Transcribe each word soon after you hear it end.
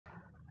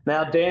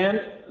Now,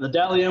 Dan, the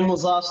Dally M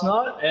was last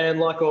night, and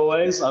like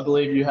always, I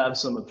believe you have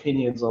some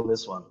opinions on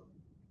this one.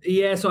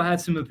 Yes, I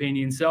had some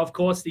opinions. So, of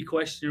course, the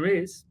question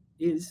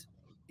is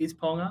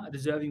Ponga a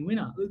deserving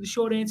winner? The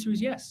short answer is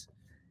yes.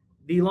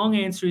 The long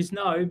answer is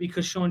no,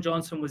 because Shaun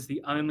Johnson was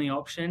the only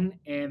option,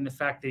 and the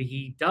fact that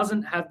he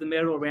doesn't have the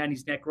medal around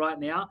his neck right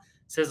now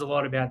says a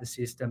lot about the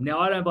system. Now,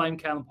 I don't blame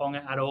Kalyn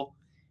Ponga at all.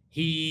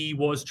 He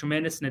was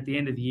tremendous, and at the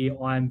end of the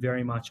year, I'm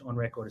very much on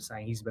record as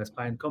saying he's the best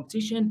player in the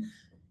competition.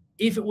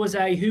 If it was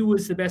who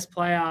was the best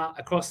player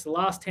across the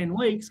last 10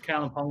 weeks,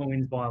 Kalyn Ponga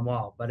wins by a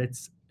mile. But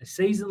it's a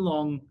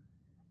season-long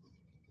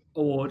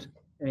award,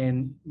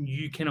 and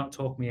you cannot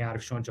talk me out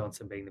of Shaun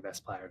Johnson being the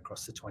best player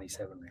across the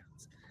 27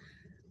 rounds.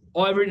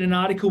 I've written an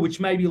article, which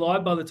may be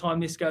live by the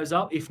time this goes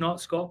up. If not,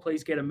 Scott,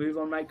 please get a move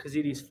on, mate, because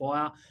it is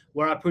fire,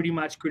 where I pretty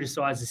much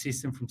criticise the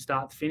system from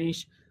start to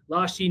finish.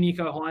 Last year,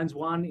 Nicho Hynes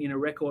won in a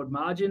record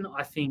margin.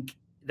 I think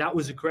that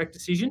was a correct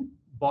decision,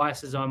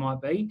 biased as I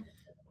might be.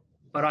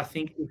 But I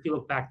think if you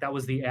look back, that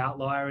was the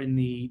outlier in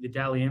the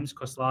Dally M's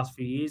across the last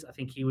few years. I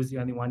think he was the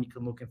only one you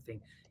can look and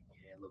think,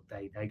 yeah, look,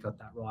 they got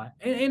that right.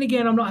 And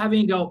again, I'm not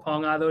having a go at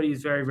Ponga. I thought he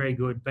was very, very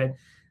good. But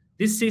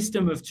this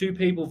system of two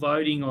people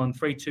voting on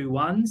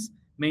 3-2-1s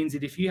means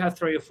that if you have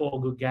 3 or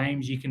 4 good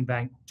games, you can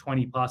bank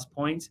 20-plus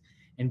points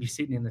and be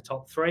sitting in the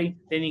top 3.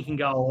 Then you can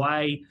go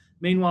away.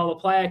 Meanwhile, a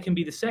player can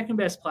be the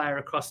second-best player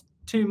across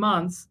 2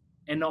 months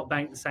and not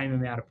bank the same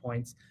amount of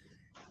points.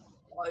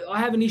 I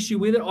have an issue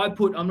with it.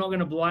 I'm not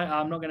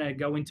going to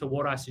go into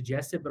what I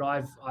suggested, but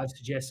I've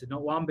suggested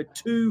not 1, but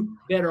 2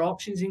 better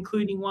options,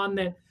 including one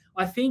that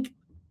I think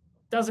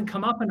doesn't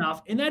come up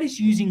enough, and that is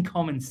using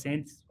common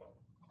sense.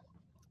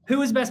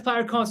 Who is the best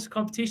player across the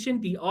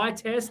competition? The eye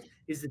test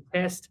is the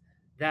test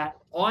that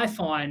I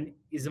find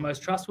is the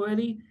most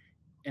trustworthy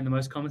and the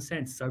most common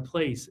sense. So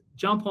please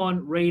jump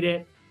on, read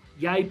it,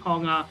 yay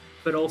Ponga,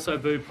 but also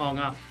boo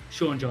Ponga.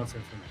 Shaun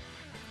Johnson for me.